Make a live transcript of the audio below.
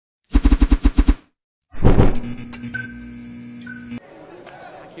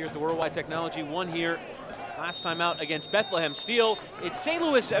here at the Worldwide Technology. Won here last time out against Bethlehem Steel. It's St.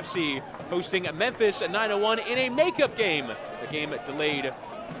 Louis FC hosting Memphis at 9:01 in a makeup game. The game delayed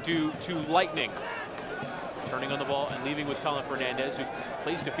due to lightning. Turning on the ball and leaving with Colin Fernandez, who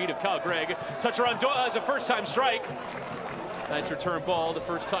plays to feet of Kyle Gregg. Toucher on Doyle as a first-time strike. Nice return ball, the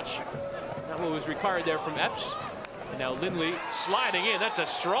first touch. Not what was required there from Epps. And now Lindley sliding in. That's a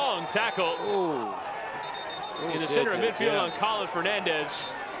strong tackle. In the center of midfield on Colin Fernandez.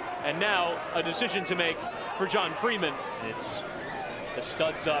 And now a decision to make for John Freeman. It's the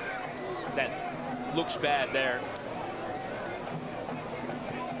studs up. That looks bad there.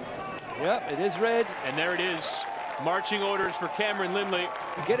 Yep, it is red. And there it is. Marching orders for Cameron Lindley.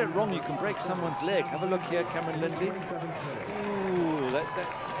 You get it wrong, you can break someone's leg. Have a look here, Cameron Lindley. Ooh,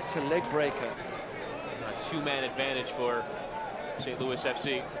 that's a leg breaker. A two-man advantage for St. Louis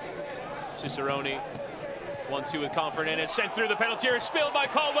FC. Cicerone, 1-2 with Colin Fernandez, sent through the penalty area, spilled by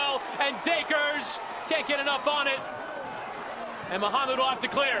Caldwell, and Dakers can't get enough on it. And Mohammed will have to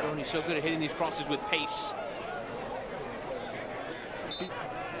clear. Cicerone so good at hitting these crosses with pace.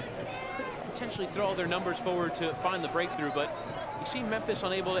 Potentially throw all their numbers forward to find the breakthrough, but you see Memphis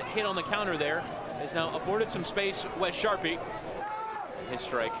unable to hit on the counter there. Has now afforded some space. Wes Sharpie, his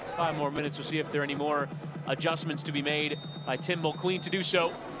strike. 5 more minutes. We'll see if there are any more adjustments to be made by Tim Mulqueen to do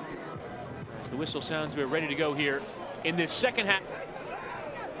so. As the whistle sounds, we're ready to go here in this second half.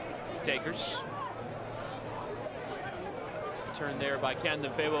 Takers. Turn there by Cam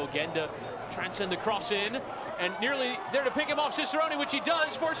Lindley. Genda trying to send the cross in. And nearly there to pick him off Cicerone, which he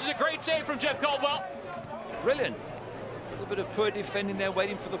does, forces a great save from Jeff Caldwell. Brilliant. A little bit of poor defending there,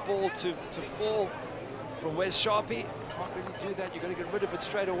 waiting for the ball to fall from Wes Sharpie. Can't really do that. You've got to get rid of it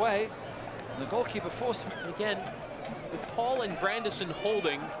straight away. And the goalkeeper forced him. Again, with Paul and Grandison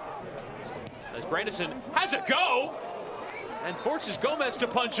holding, as Grandison has a go and forces Gomez to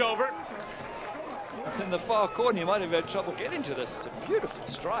punch over. In the far corner, you might have had trouble getting to this. It's a beautiful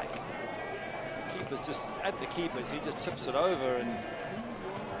strike. Keeper's just at the keepers, he just tips it over, and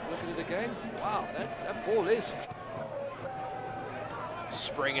look at it again. Wow, that ball is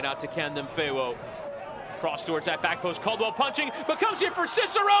springing out to Candem Fewo. Cross towards that back post. Caldwell punching, but comes here for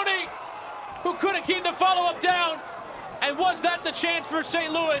Cicerone, who couldn't keep the follow-up down. And was that the chance for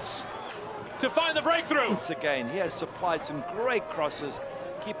St. Louis to find the breakthrough? Once again, he has supplied some great crosses.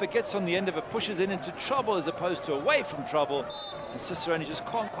 Keeper gets on the end of it, pushes it into trouble as opposed to away from trouble. And Cicerone just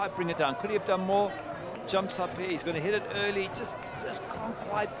can't quite bring it down. Could he have done more? Jumps up here, he's going to hit it early, just can't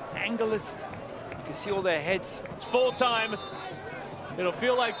quite angle it. You can see all their heads. It's full time. It'll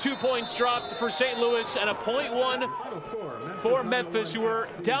feel like 2 points dropped for St. Louis and a .1 for Memphis, who were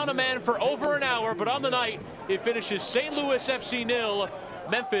down a man for over an hour, but on the night, it finishes St. Louis FC 0,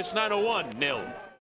 Memphis 901 0.